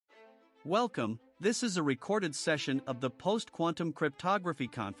Welcome, this is a recorded session of the Post-Quantum Cryptography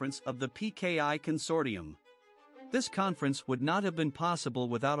Conference of the PKI Consortium. This conference would not have been possible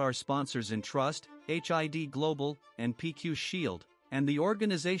without our sponsors Entrust, HID Global, and PQ Shield, and the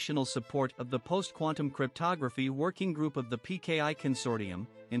organizational support of the Post-Quantum Cryptography Working Group of the PKI Consortium,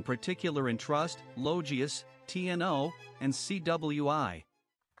 in particular Entrust, Logius, TNO, and CWI.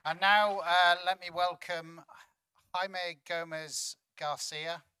 And now let me welcome Jaime Gómez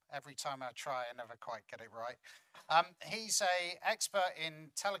García. Every time I try, I never quite get it right. He's an expert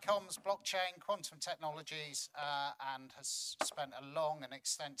in telecoms, blockchain, quantum technologies, and has spent a long and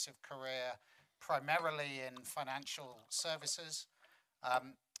extensive career primarily in financial services.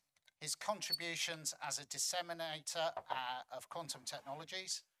 His contributions as a disseminator of quantum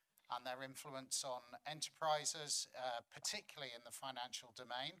technologies and their influence on enterprises, particularly in the financial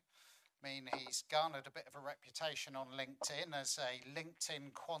domain, mean he's garnered a bit of a reputation on LinkedIn as a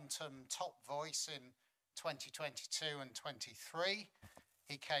LinkedIn quantum top voice in 2022 and 23.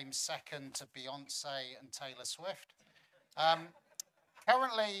 He came second to Beyonce and Taylor Swift.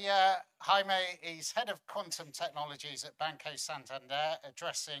 Currently, Jaime is head of quantum technologies at Banco Santander,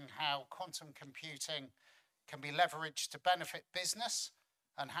 addressing how quantum computing can be leveraged to benefit business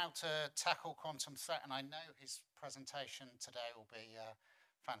and how to tackle quantum threat. And I know his presentation today will be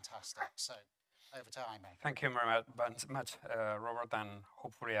fantastic. So over to Jaime. Thank you very much, Robert, and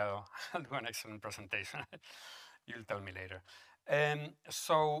hopefully I'll do an excellent presentation. You'll tell me later.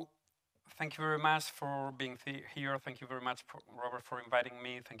 So thank you very much for being here. Thank you very much, Robert, for inviting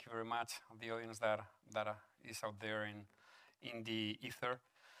me. Thank you very much, the audience that is out there in the ether.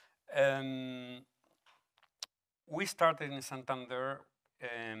 We started in Santander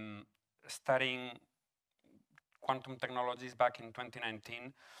studying quantum technologies back in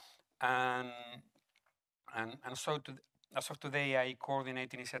 2019, and so as of today, I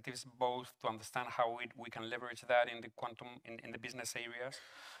coordinate initiatives both to understand how we can leverage that in the quantum in the business areas,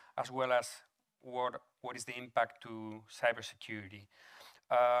 as well as what is the impact to cybersecurity.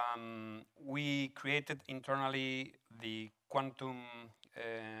 We created internally the quantum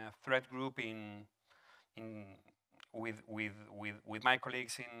threat group with my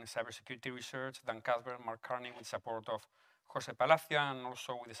colleagues in cybersecurity research, Dan Cuthbert, Mark Carney, with support of Jose Palacia, and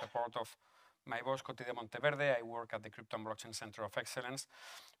also with the support of my boss, Coti de Monteverde. I work at the Crypto and Blockchain Center of Excellence.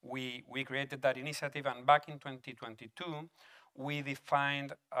 We created that initiative, and back in 2022, we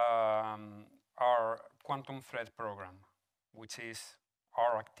defined our quantum threat program, which is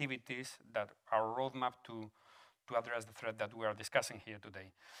our activities, that our roadmap to address the threat that we are discussing here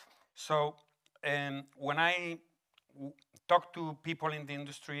today. So when I talk to people in the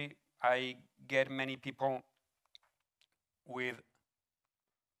industry, I get many people with,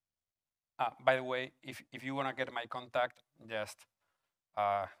 by the way, if you want to get my contact, just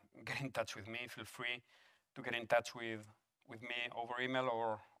get in touch with me. Feel free to get in touch with me over email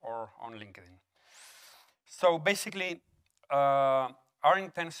or on LinkedIn. So basically, our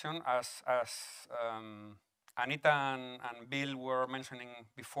intention, as Anita and Bill were mentioning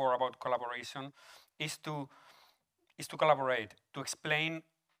before about collaboration, is to collaborate, to explain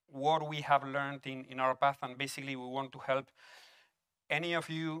what we have learned in our path, and basically we want to help any of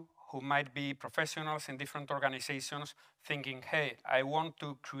you who might be professionals in different organizations thinking, hey, I want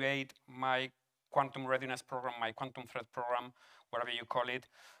to create my quantum readiness program, my quantum threat program, whatever you call it,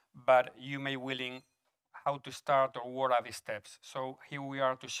 but you may be willing how to start or what are the steps. So here we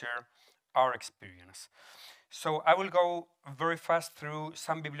are to share our experience. So I will go very fast through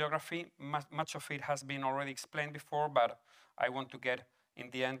some bibliography. Much of it has been already explained before, but I want to get in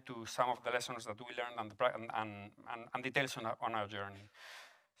the end to some of the lessons that we learned and details on our journey.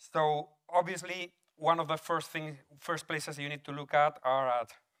 So obviously, one of the first places you need to look at are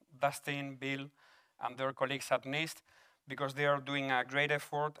at Dustin, Bill, and their colleagues at NIST, because they are doing a great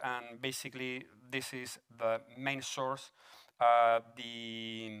effort, and basically this is the main source.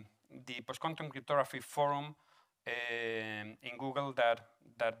 The Post-Quantum Cryptography Forum in Google that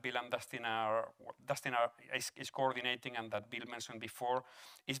Bill and Dustin is coordinating, and that Bill mentioned before,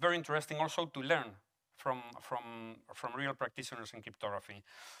 is very interesting also to learn from real practitioners in cryptography.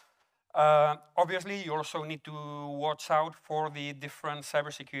 Obviously, you also need to watch out for the different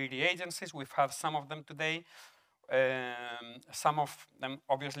cybersecurity agencies. We've had some of them today. Some of them,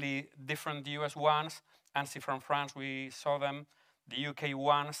 obviously, different US ones. ANSSI from France, we saw them. The UK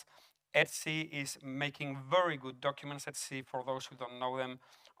ones. ETSI is making very good documents. ETSI, for those who don't know them,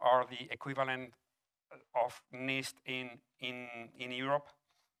 are the equivalent of NIST in Europe.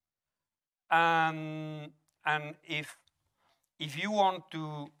 And if you want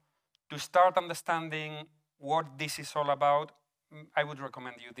to start understanding what this is all about, I would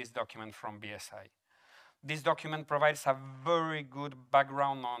recommend you this document from BSI. This document provides a very good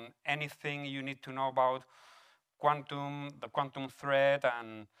background on anything you need to know about quantum, the quantum threat,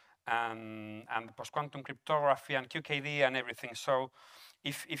 and post-quantum cryptography, and QKD, and everything. So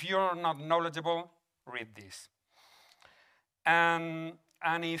if you're not knowledgeable, read this. And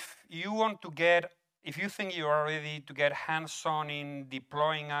if you want to get, if you think you are ready to get hands-on in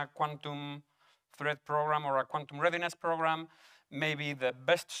deploying a quantum threat program or a quantum readiness program, maybe the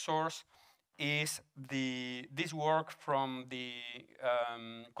best source is this work from the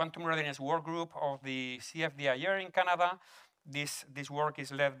Quantum Readiness Work Group of the CFDIR in Canada. This work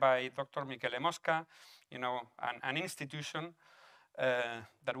is led by Dr. Michele Mosca, you know, an institution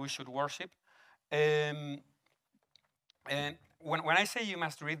that we should worship. And when I say you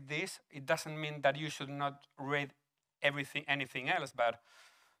must read this, it doesn't mean that you should not read anything else, but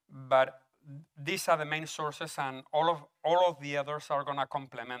these are the main sources, and all of the others are going to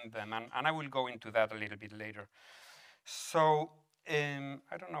complement them, and I will go into that a little bit later. So I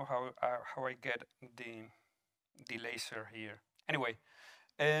don't know how I get the laser here. Anyway,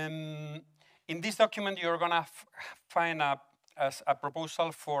 in this document you're going to find a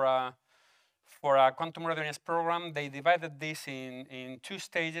proposal for a quantum readiness program. They divided this in 2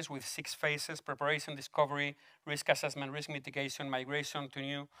 stages with 6 phases: preparation, discovery, risk assessment, risk mitigation, migration to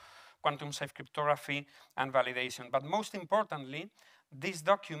new quantum safe cryptography, and validation. But most importantly, this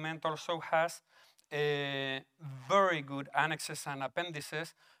document also has very good annexes and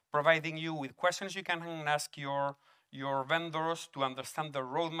appendices, providing you with questions you can ask your vendors to understand the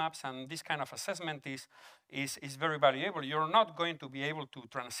roadmaps, and this kind of assessment is very valuable. You're not going to be able to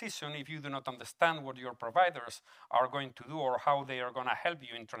transition if you do not understand what your providers are going to do or how they are going to help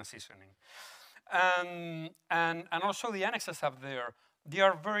you in transitioning. And also the annexes up there, they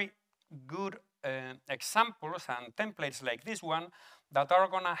are very good examples and templates like this one that are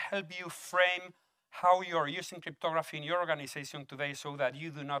going to help you frame how you're using cryptography in your organization today so that you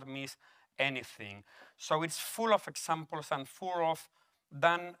do not miss anything. So it's full of examples and full of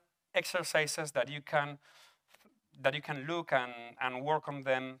done exercises that you can look and work on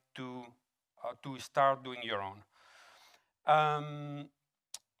them to start doing your own.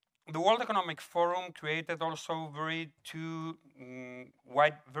 The World Economic Forum created also two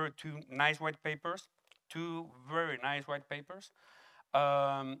nice white papers, 2 very nice white papers.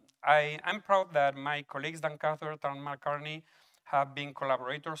 I'm proud that my colleagues Dan Cuthbert and Mark Carney have been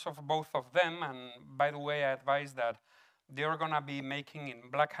collaborators of both of them, and by the way, I advise that they're going to be making in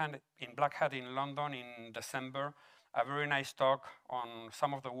Black Hat in London in December a very nice talk on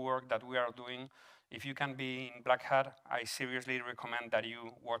some of the work that we are doing. If you can be in Black Hat, I seriously recommend that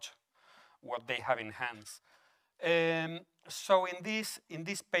you watch what they have in hands. So in this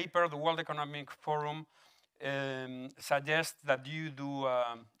paper, the World Economic Forum suggests that you do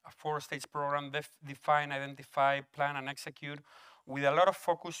a 4-stage program: define, identify, plan, and execute, with a lot of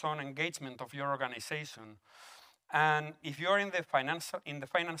focus on engagement of your organization. And if you're in the finance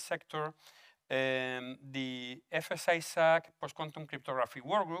sector, the FSI-SAC Post-Quantum Cryptography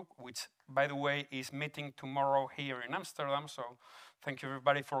Workgroup, which, by the way, is meeting tomorrow here in Amsterdam, so thank you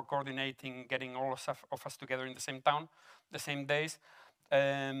everybody for coordinating, getting all of us together in the same town, the same days.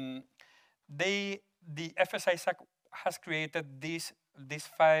 The FSI-SAC has created these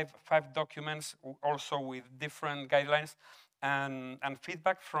 5 documents, also with different guidelines and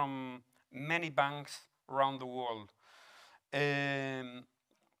feedback from many banks around the world. And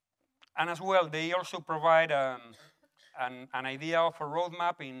as well, they also provide an idea of a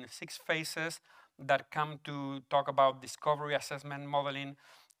roadmap in 6 phases that come to talk about discovery, assessment, modeling,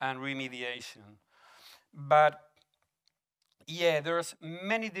 and remediation. But yeah, there's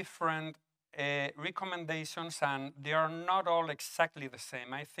many different recommendations, and they are not all exactly the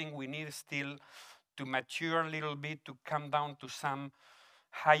same. I think we need still to mature a little bit to come down to some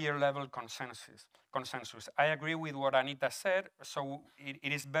higher level consensus. I agree with what Anita said, so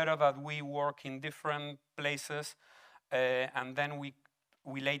it is better that we work in different places and then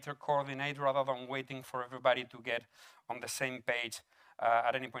we later coordinate rather than waiting for everybody to get on the same page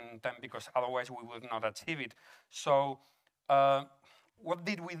at any point in time, because otherwise we would not achieve it. So what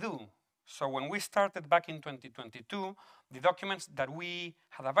did we do? So when we started back in 2022, the documents that we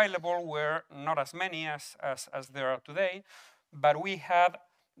had available were not as many as there are today, but we had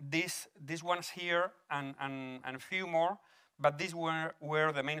these ones here and a few more, but these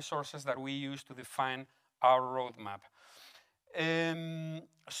were the main sources that we used to define our roadmap.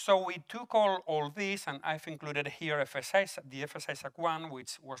 So we took all these, and I've included here the FSI-SAC 1,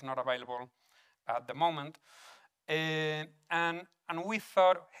 which was not available at the moment, and we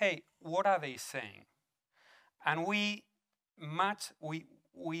thought, hey, what are they saying? And we we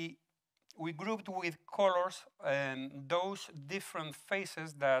grouped with colors those different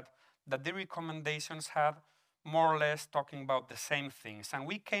phases that the recommendations had, more or less talking about the same things. And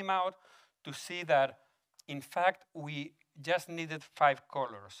we came out to see that, in fact, we just needed 5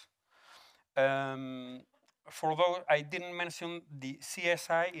 colors. For those, I didn't mention the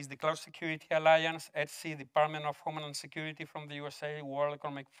CSI is the Cloud Security Alliance, ETSI, Department of Homeland Security from the USA, World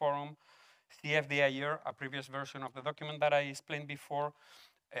Economic Forum, CFDIR, a previous version of the document that I explained before,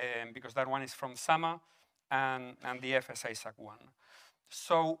 because that one is from SAMA, and the FSISAC one.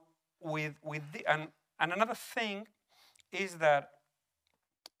 So and another thing is that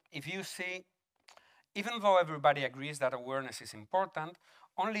if you see, even though everybody agrees that awareness is important,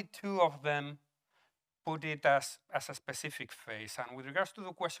 only 2 of them put it as a specific phase. And with regards to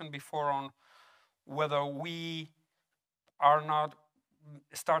the question before on whether we are not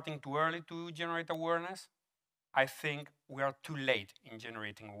starting too early to generate awareness, I think we are too late in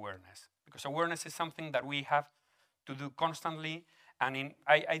generating awareness, because awareness is something that we have to do constantly. And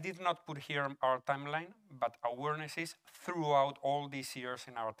I did not put here our timeline, but awareness is throughout all these years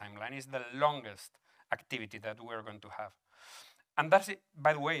in our timeline. It's the longest activity that we're going to have. And that's it,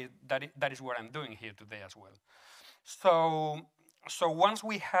 by the way, that is what I'm doing here today as well. So once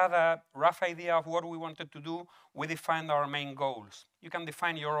we had a rough idea of what we wanted to do, we defined our main goals. You can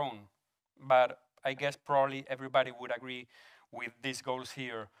define your own, but I guess probably everybody would agree with these goals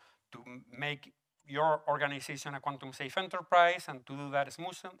here: to make your organization a quantum-safe enterprise, and to do that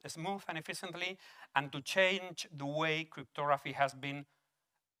smooth and efficiently, and to change the way cryptography has been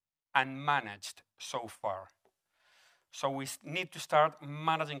unmanaged so far. So we need to start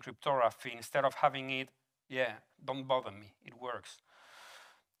managing cryptography instead of having it, yeah, don't bother me, it works.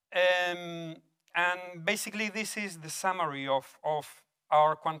 And basically this is the summary of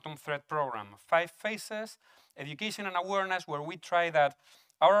our quantum threat program. 5 phases: education and awareness, where we try that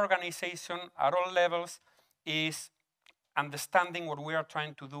our organization at all levels is understanding what we are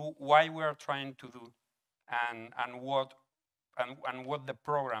trying to do, why we are trying to do, and what the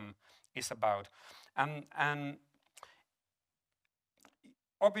program is about. And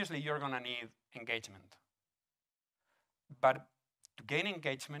obviously you're going to need engagement. But to gain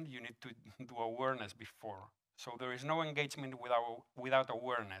engagement, you need to do awareness before. So there is no engagement without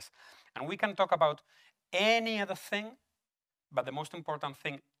awareness. And we can talk about any other thing, but the most important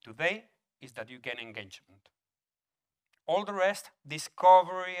thing today is that you gain engagement. All the rest,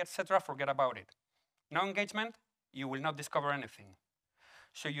 discovery, etc., forget about it. No engagement, you will not discover anything.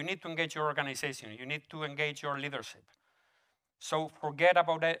 So you need to engage your organization. You need to engage your leadership. So forget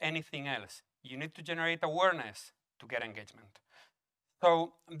about anything else. You need to generate awareness to get engagement.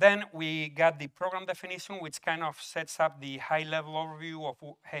 So then we got the program definition, which kind of sets up the high-level overview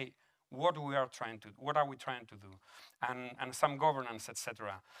of, hey, what are we trying to do, and some governance,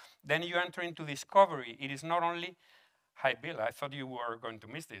 etc. Then you enter into discovery. It is not only, hi Bill, I thought you were going to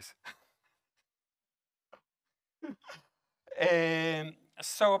miss this.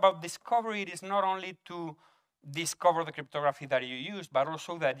 So about discovery, it is not only to discover the cryptography that you use, but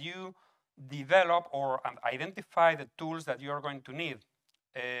also that you develop or identify the tools that you're going to need,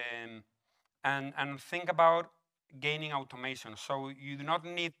 and think about gaining automation. So you do not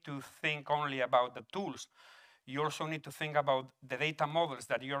need to think only about the tools. You also need to think about the data models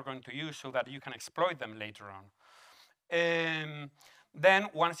that you're going to use so that you can exploit them later on. Then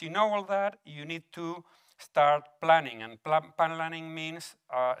once you know all that, you need to start planning. And planning means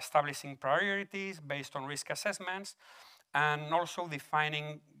establishing priorities based on risk assessments, and also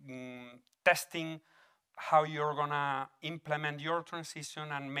defining, testing how you're gonna implement your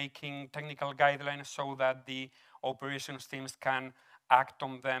transition, and making technical guidelines so that the operations teams can act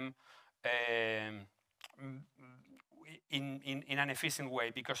on them in an efficient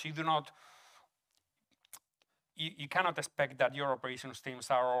way, because you do not, you cannot expect that your operations teams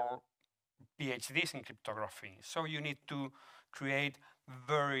are all PhDs in cryptography. So you need to create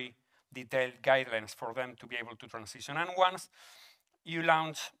very detailed guidelines for them to be able to transition. And once you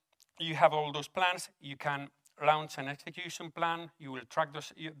launch, you have all those plans, you can launch an execution plan, you will track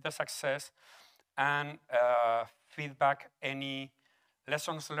the success, and feedback any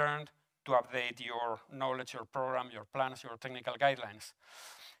lessons learned to update your knowledge, your program, your plans, your technical guidelines.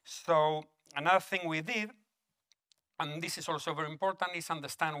 So another thing we did, and this is also very important, is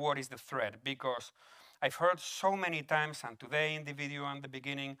understand what is the threat, because I've heard so many times, and today in the video and the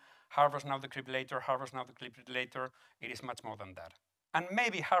beginning, harvest now, decrypt later, harvest now, decrypt later. It is much more than that. And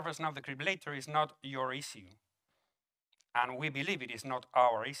maybe harvest now, decrypt later is not your issue. And we believe it is not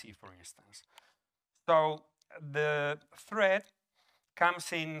our issue, for instance. So the threat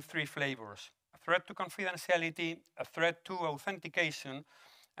comes in 3 flavors. threat to confidentiality, a threat to authentication,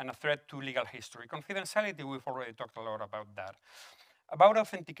 and a threat to legal history. Confidentiality, we've already talked a lot about that. About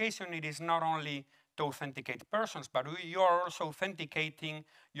authentication, it is not only to authenticate persons, but you are also authenticating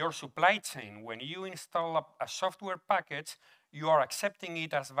your supply chain. When you install a software package, you are accepting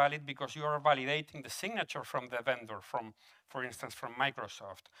it as valid because you are validating the signature from the vendor, for instance, from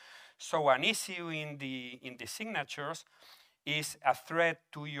Microsoft. So an issue in the signatures is a threat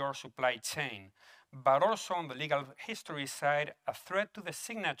to your supply chain. But also on the legal history side, a threat to the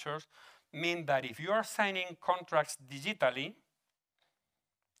signatures means that if you are signing contracts digitally,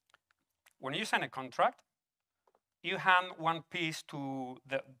 when you sign a contract, you hand one piece to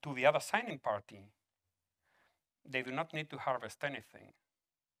the other signing party. They do not need to harvest anything.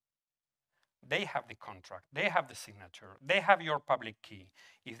 They have the contract, they have the signature, they have your public key.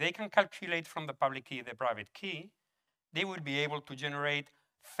 If they can calculate from the public key the private key, they will be able to generate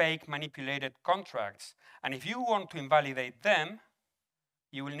fake manipulated contracts. And if you want to invalidate them,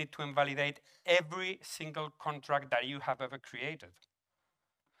 you will need to invalidate every single contract that you have ever created.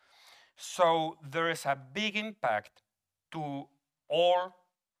 So there is a big impact to all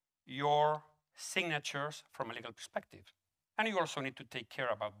your signatures from a legal perspective. And you also need to take care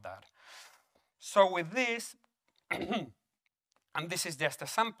about that. So with this, and this is just a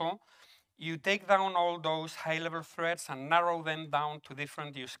sample, you take down all those high-level threats and narrow them down to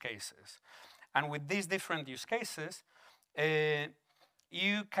different use cases. And with these different use cases,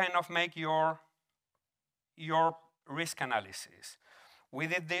 you kind of make your risk analysis. We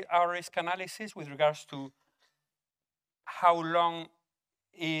did our risk analysis with regards to how long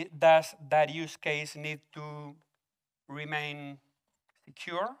does that use case need to remain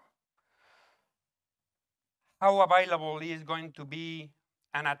secure, how available is going to be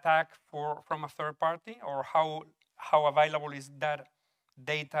an attack from a third party, or how available is that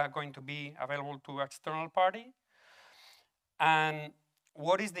data going to be available to external party, and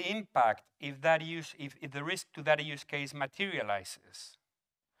what is the impact if the risk to that use case materializes.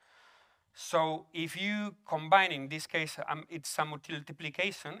 So if you combine, in this case, it's a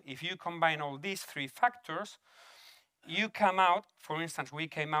multiplication, if you combine all these three factors, you come out, for instance, we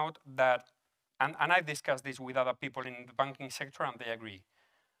came out that, and I've discussed this with other people in the banking sector and they agree,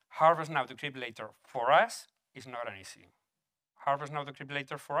 Harvest Now Defibrillator for us is not an issue. Harvest Now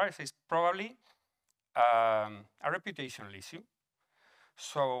Defibrillator for us is probably a reputational issue.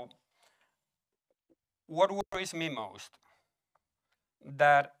 So what worries me most?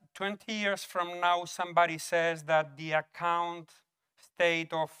 That 20 years from now, somebody says that the account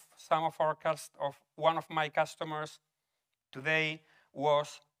state of one of my customers today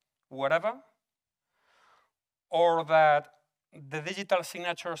was whatever, or that the digital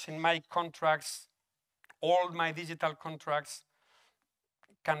signatures in my contracts, all my digital contracts,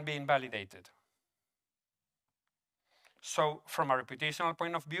 can be invalidated. So from a reputational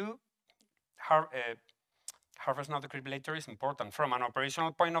point of view, Harvest Now Defibrillator is important. From an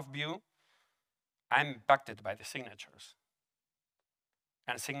operational point of view, I'm impacted by the signatures.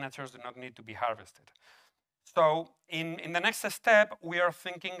 And signatures do not need to be harvested. So in the next step, we are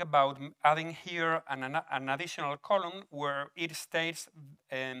thinking about adding here an additional column where it states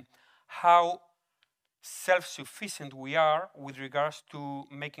how self-sufficient we are with regards to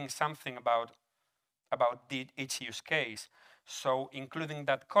making something about each use case. So including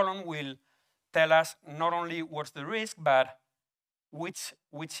that column will tell us not only what's the risk, but which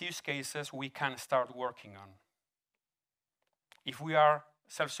use cases we can start working on. If we are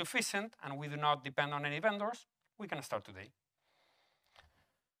self-sufficient and we do not depend on any vendors, we can start today.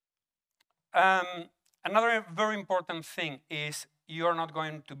 Another very important thing is you're not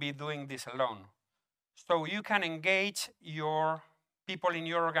going to be doing this alone. So you can engage your people in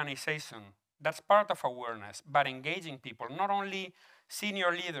your organization. That's part of awareness, but engaging people, not only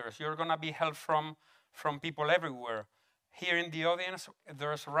senior leaders, you're going to be help from people everywhere. Here in the audience,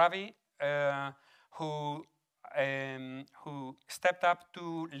 there's Ravi, who stepped up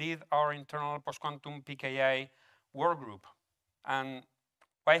to lead our internal post-quantum PKI work group. And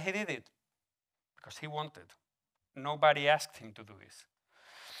why he did it? Because he wanted. Nobody asked him to do this.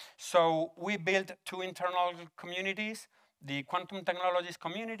 So we built two internal communities. The Quantum Technologies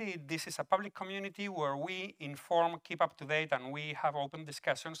community, this is a public community where we inform, keep up to date, and we have open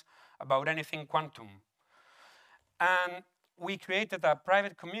discussions about anything quantum. And we created a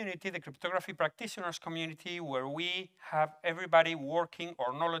private community, the Cryptography Practitioners community, where we have everybody working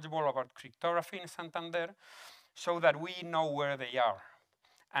or knowledgeable about cryptography in Santander so that we know where they are.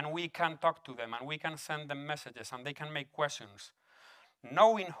 And we can talk to them, and we can send them messages, and they can make questions.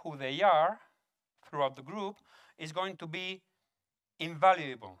 Knowing who they are throughout the group is going to be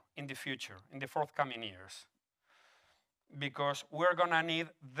invaluable in the future, in the forthcoming years, because we're going to need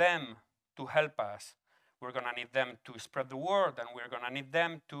them to help us. We're going to need them to spread the word, and we're going to need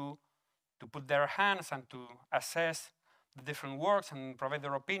them to put their hands and to assess the different works and provide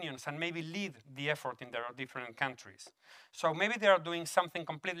their opinions and maybe lead the effort in their different countries. So maybe they are doing something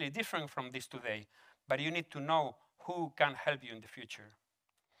completely different from this today, but you need to know who can help you in the future.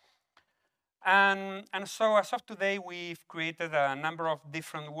 And so as of today, we've created a number of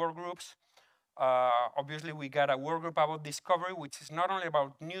different work groups. Obviously, we got a work group about discovery, which is not only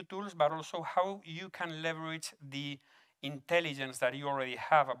about new tools, but also how you can leverage the intelligence that you already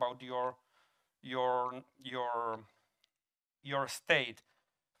have about your state.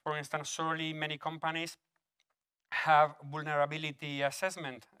 For instance, surely many companies have vulnerability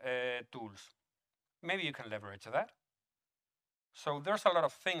assessment tools. Maybe you can leverage that. So there's a lot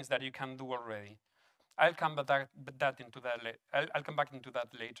of things that you can do already. I'll come back into that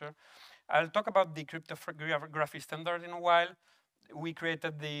later. I'll talk about the cryptography standard in a while. We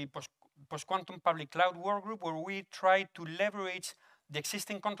created the post-quantum public cloud workgroup, where we try to leverage the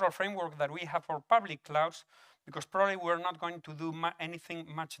existing control framework that we have for public clouds, because probably we're not going to do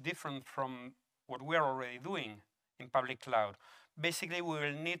anything much different from what we're already doing in public cloud. Basically, we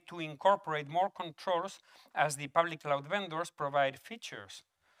will need to incorporate more controls as the public cloud vendors provide features.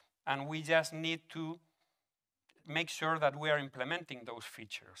 And we just need to make sure that we are implementing those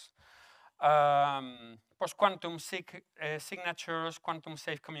features. Post-quantum signatures, quantum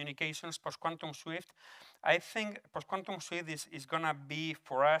safe communications, post-quantum Swift. I think post-quantum Swift is going to be,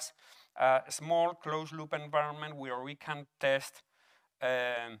 for us, a small closed-loop environment where we can test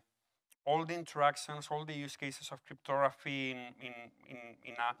all the interactions, all the use cases of cryptography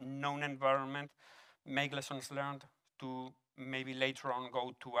in a known environment, make lessons learned to maybe later on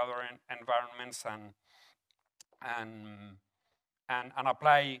go to other environments and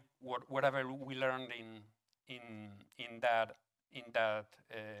apply whatever we learned in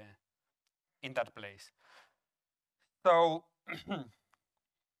that place. So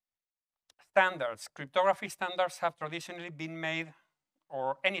standards, cryptography standards have traditionally been made,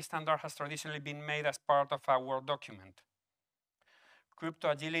 or any standard has traditionally been made as part of a Word document. Crypto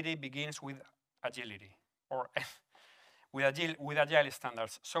agility begins with agility, or with agile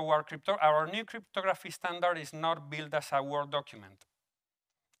standards. So our new cryptography standard is not built as a Word document.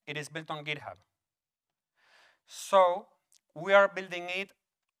 It is built on GitHub. So we are building it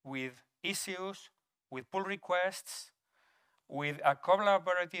with issues, with pull requests, with a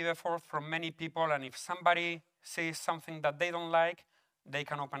collaborative effort from many people, and if somebody says something that they don't like, they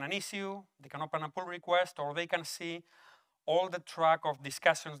can open an issue, they can open a pull request, or they can see all the track of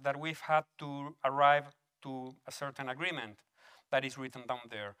discussions that we've had to arrive to a certain agreement that is written down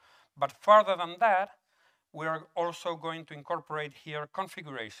there. But further than that, we are also going to incorporate here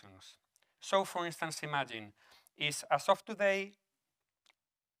configurations. So for instance, imagine, as of today,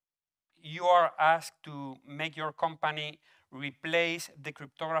 you are asked to make your company replace the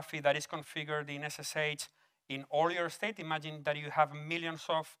cryptography that is configured in SSH in all your state. Imagine that you have millions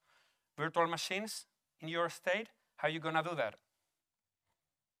of virtual machines in your state. How are you going to do that?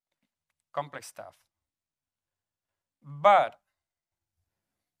 Complex stuff. But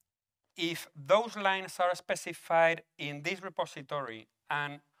if those lines are specified in this repository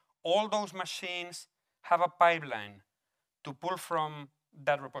and all those machines have a pipeline to pull from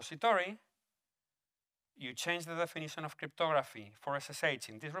that repository, you change the definition of cryptography for SSH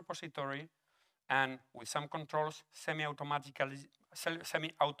in this repository, and with some controls,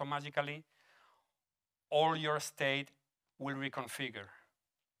 semi-automatically, all your state will reconfigure.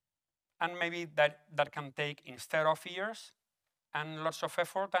 And maybe that can take, instead of years and lots of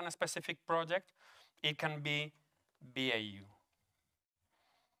effort and a specific project, it can be BAU.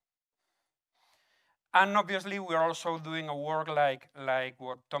 And obviously, we are also doing a work like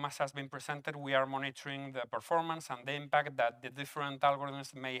what Thomas has been presented. We are monitoring the performance and the impact that the different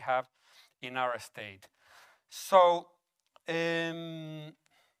algorithms may have in our state. So when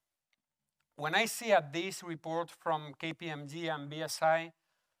I see at this report from KPMG and BSI,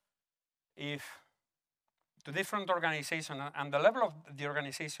 if to different organizations, and the level of the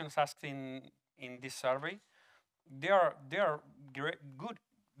organizations asked in this survey, they are good,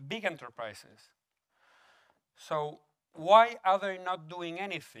 big enterprises. So why are they not doing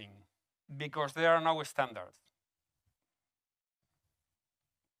anything? Because there are no standards.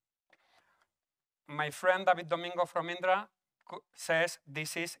 My friend David Domingo from Indra says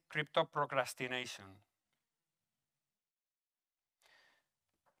this is crypto procrastination.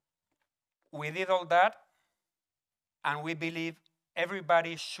 We did all that, and we believe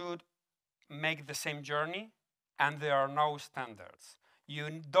everybody should make the same journey and there are no standards.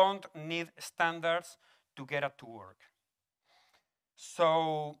 You don't need standards to get it to work.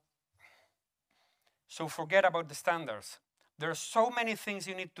 So forget about the standards. There are so many things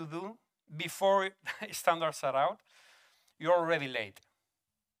you need to do before standards are out. You're already late.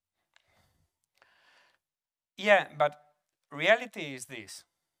 Yeah, but reality is this.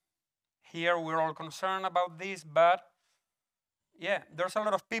 Here we're all concerned about this, but yeah, there's a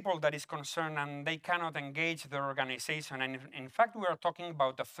lot of people that is concerned and they cannot engage their organization. And in fact, we are talking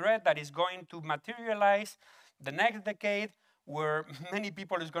about a threat that is going to materialize the next decade, where many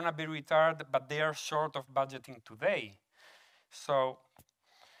people is going to be retired, but they are short of budgeting today. So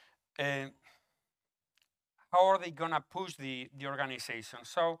how are they going to push the organization?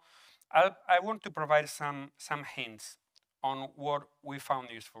 So I want to provide some hints on what we found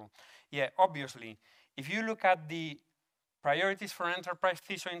useful. Yeah, obviously, if you look at the priorities for enterprise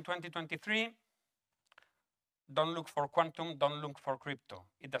CISO in 2023, don't look for quantum, don't look for crypto.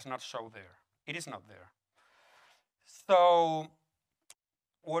 It does not show there. It is not there. So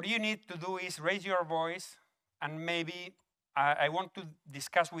what you need to do is raise your voice, and maybe I want to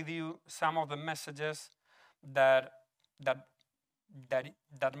discuss with you some of the messages that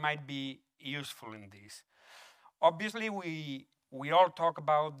might be useful in this. Obviously, we all talk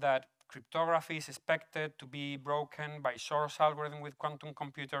about that cryptography is expected to be broken by Shor's algorithm with quantum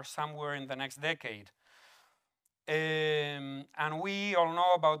computers somewhere in the next decade. And we all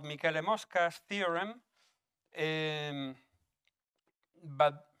know about Michele Mosca's theorem.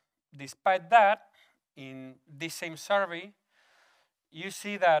 But despite that, in this same survey, you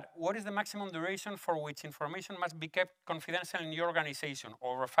see that what is the maximum duration for which information must be kept confidential in your organization?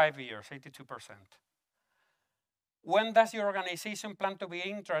 Over 5 years, 82%. When does your organization plan to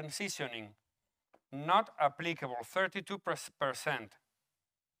begin transitioning? Not applicable, 32%.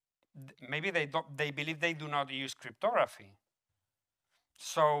 Maybe they believe they do not use cryptography.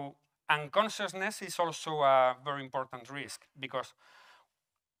 So unconsciousness is also a very important risk, because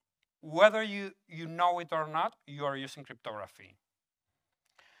whether you know it or not, you are using cryptography.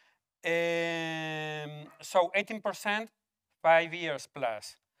 So 18%, 5 years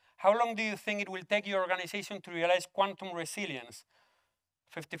plus. How long do you think it will take your organization to realize quantum resilience?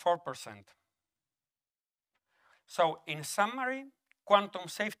 54%. So in summary, quantum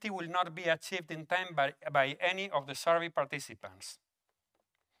safety will not be achieved in time by any of the survey participants.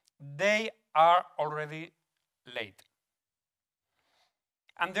 They are already late.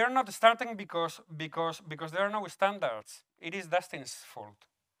 And they're not starting because there are no standards. It is Dustin's fault.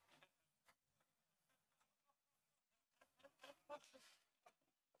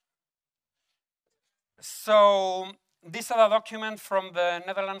 So this is a document from the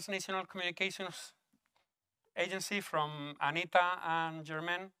Netherlands National Communications Agency, from Anita and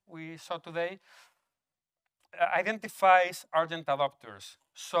Germain, we saw today, identifies urgent adopters.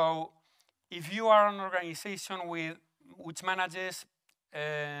 So if you are an organization which manages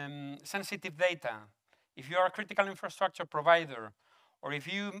sensitive data, if you are a critical infrastructure provider, or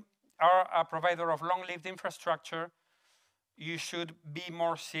if you are a provider of long-lived infrastructure, you should be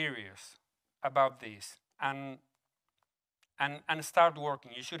more serious about this and start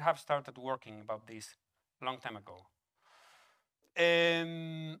working. You should have started working about this a long time ago.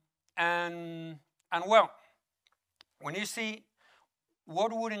 And well, when you see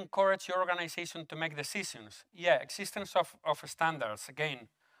what would encourage your organization to make decisions, yeah, existence of standards, again,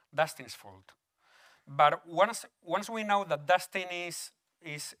 Dustin's fault. But once we know that Dustin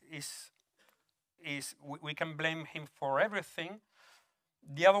we can blame him for everything.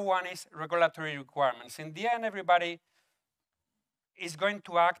 The other one is regulatory requirements. In the end, everybody is going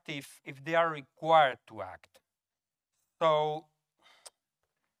to act if they are required to act. So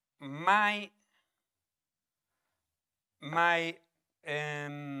my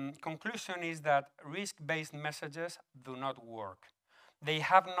conclusion is that risk-based messages do not work. They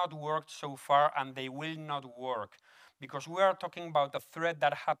have not worked so far, and they will not work, because we are talking about a threat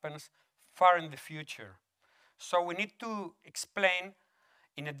that happens far in the future. So we need to explain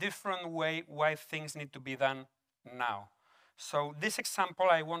in a different way why things need to be done now. So this example,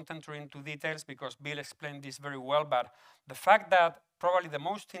 I won't enter into details because Bill explained this very well, but the fact that probably the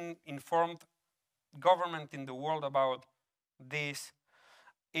most informed government in the world about this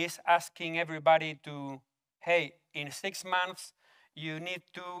is asking everybody to, hey, in 6 months, you need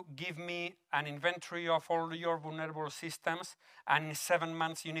to give me an inventory of all your vulnerable systems, and in 7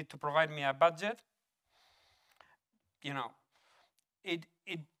 months, you need to provide me a budget. You know, it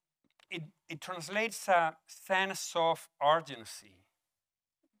translates a sense of urgency.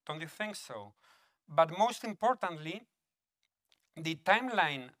 Don't you think so? But most importantly, the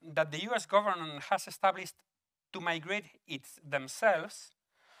timeline that the US government has established to migrate it themselves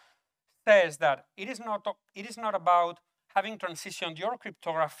says that it is not about having transitioned your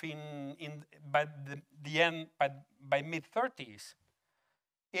cryptography by mid-30s.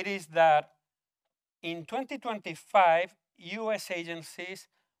 It is that in 2025, US agencies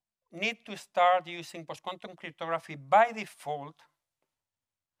need to start using post-quantum cryptography by default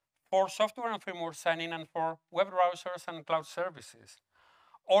for software and firmware signing and for web browsers and cloud services.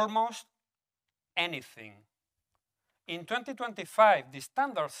 Almost anything. In 2025, the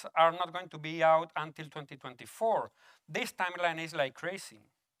standards are not going to be out until 2024. This timeline is like crazy.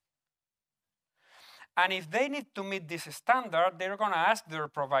 And if they need to meet this standard, they're going to ask their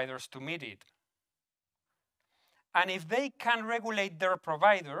providers to meet it. And if they can regulate their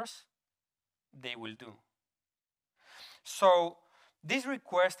providers, they will do. So this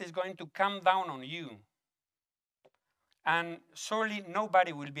request is going to come down on you. And surely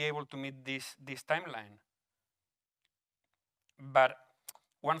nobody will be able to meet this timeline. But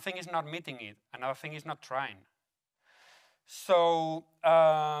one thing is not meeting it, another thing is not trying. So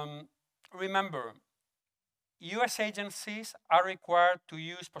remember, US agencies are required to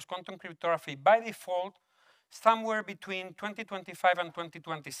use post-quantum cryptography by default somewhere between 2025 and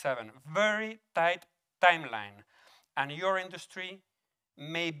 2027. Very tight timeline. And your industry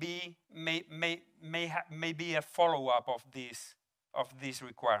may be a follow-up of this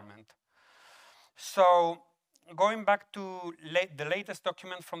requirement. So going back to the latest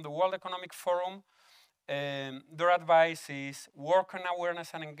document from the World Economic Forum, their advice is work on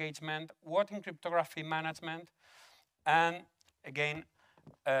awareness and engagement, work in cryptography management, and again,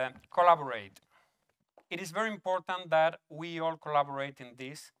 collaborate. It is very important that we all collaborate in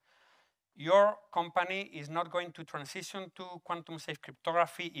this. Your company is not going to transition to quantum-safe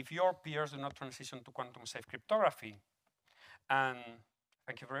cryptography if your peers do not transition to quantum-safe cryptography. And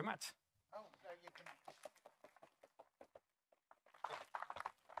thank you very much. Oh, no, you can.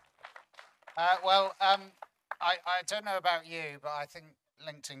 I don't know about you, but I think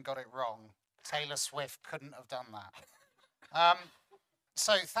LinkedIn got it wrong. Taylor Swift couldn't have done that.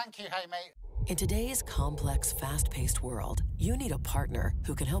 So thank you, Jaime. In today's complex, fast-paced world, you need a partner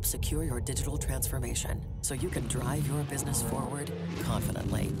who can help secure your digital transformation so you can drive your business forward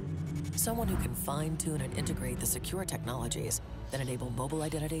confidently. Someone who can fine-tune and integrate the secure technologies that enable mobile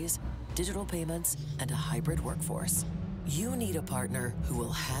identities, digital payments, and a hybrid workforce. You need a partner who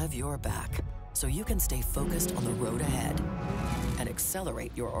will have your back so you can stay focused on the road ahead and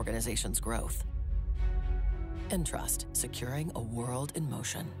accelerate your organization's growth. Entrust, securing a world in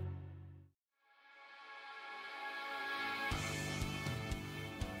motion.